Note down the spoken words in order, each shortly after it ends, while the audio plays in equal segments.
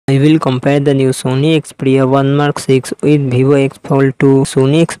I will compare the new Sony Xperia 1 Mark 6 with Vivo X Fold 2.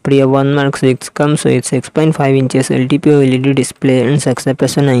 Sony Xperia 1 Mark 6 comes with 6.5 inches LTPO LED display and success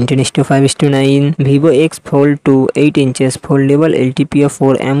ratio 19:5:9. Vivo X Fold 2 8 inches foldable LTPO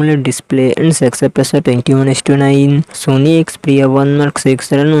 4 AMOLED display and success ratio 21:9. Sony Xperia 1 Mark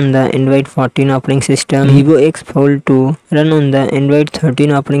 6 run on the Android 14 operating system. Vivo X Fold 2 run on the Android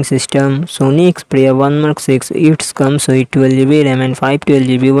 13 operating system. Sony Xperia 1 Mark 6 it comes with 12GB RAM and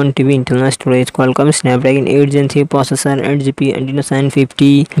 512GB 1TB internal storage. Qualcomm Snapdragon 8 Gen 3 processor, 8GB Adreno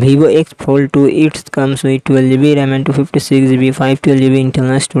 950. Vivo X Fold 2 it comes with 12GB RAM and 256GB 512GB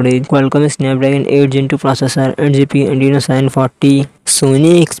internal storage. Qualcomm Snapdragon 8 Gen 2 processor, 8GB Adreno 940.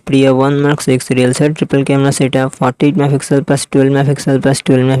 Sony Xperia 1 Mark 6 real set triple camera setup 48 MP plus 12 MP plus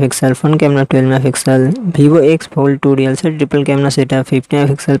 12 MP front camera 12 MP. Vivo X Fold 2 real set triple camera setup 50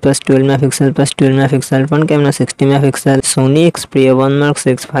 MP plus 12 MP plus 12 MP front camera 60 MP. Sony Xperia 1 Mark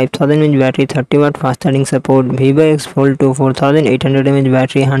 6 5000 mAh battery 30W fast charging support. Vivo X Fold 2 4800 mAh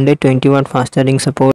battery 120W fast charging support.